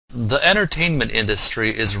The entertainment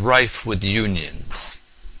industry is rife with unions.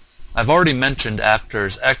 I've already mentioned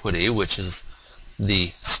Actors' Equity, which is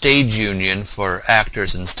the stage union for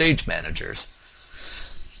actors and stage managers.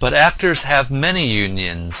 But actors have many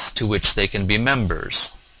unions to which they can be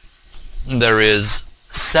members. There is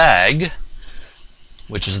SAG,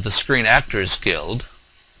 which is the Screen Actors Guild,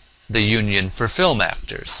 the union for film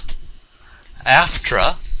actors.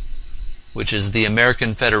 AFTRA, which is the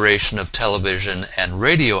American Federation of Television and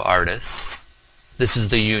Radio Artists. This is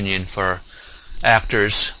the union for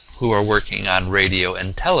actors who are working on radio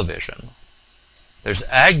and television. There's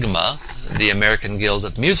AGMA, the American Guild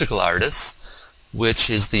of Musical Artists, which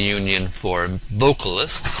is the union for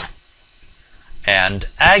vocalists, and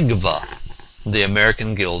AGVA, the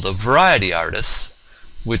American Guild of Variety Artists,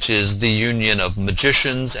 which is the union of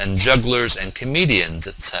magicians and jugglers and comedians,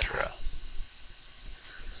 etc.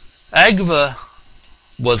 AGVA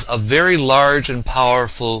was a very large and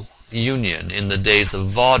powerful union in the days of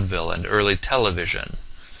vaudeville and early television,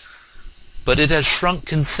 but it has shrunk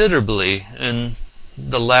considerably in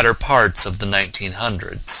the latter parts of the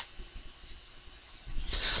 1900s.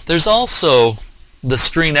 There's also the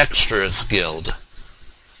Screen Extras Guild.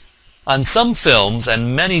 On some films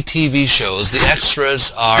and many TV shows, the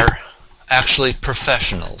extras are actually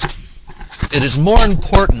professionals. It is more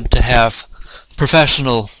important to have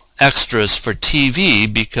professional extras for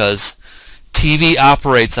TV because TV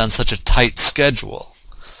operates on such a tight schedule.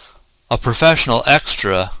 A professional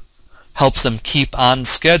extra helps them keep on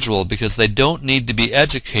schedule because they don't need to be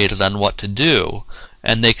educated on what to do,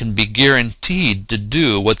 and they can be guaranteed to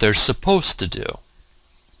do what they're supposed to do.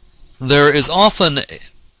 There is often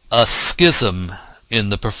a schism in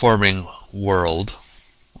the performing world,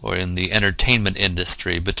 or in the entertainment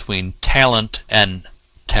industry, between talent and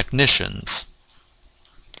technicians.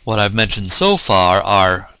 What I've mentioned so far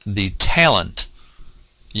are the talent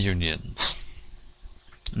unions.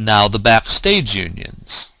 Now the backstage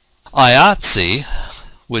unions. IATSE,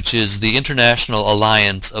 which is the International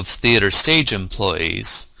Alliance of Theater Stage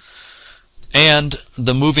Employees, and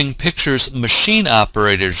the Moving Pictures Machine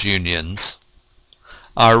Operators Unions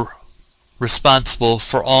are responsible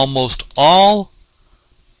for almost all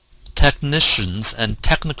technicians and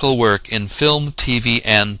technical work in film, TV,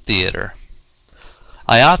 and theater.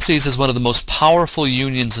 IATSE is one of the most powerful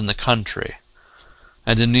unions in the country,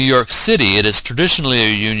 and in New York City it is traditionally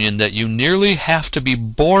a union that you nearly have to be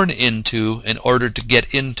born into in order to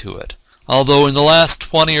get into it. Although in the last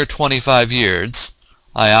 20 or 25 years,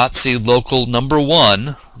 IATSE Local Number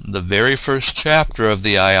 1, the very first chapter of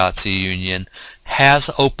the IATSE union, has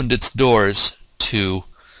opened its doors to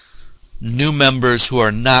new members who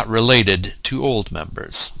are not related to old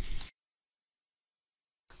members.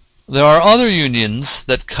 There are other unions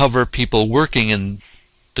that cover people working in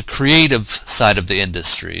the creative side of the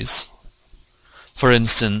industries. For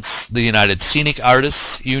instance, the United Scenic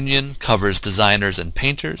Artists Union covers designers and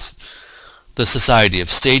painters. The Society of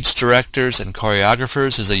Stage Directors and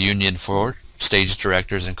Choreographers is a union for stage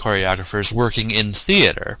directors and choreographers working in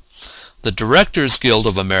theater. The Directors Guild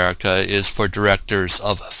of America is for directors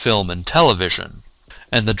of film and television.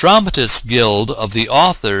 And the Dramatists Guild of the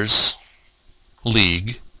Authors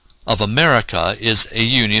League of America is a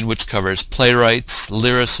union which covers playwrights,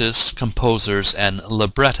 lyricists, composers, and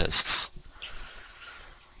librettists.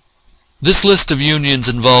 This list of unions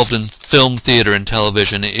involved in film, theater, and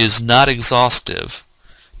television is not exhaustive,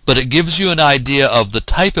 but it gives you an idea of the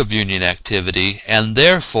type of union activity and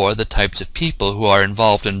therefore the types of people who are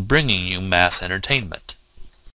involved in bringing you mass entertainment.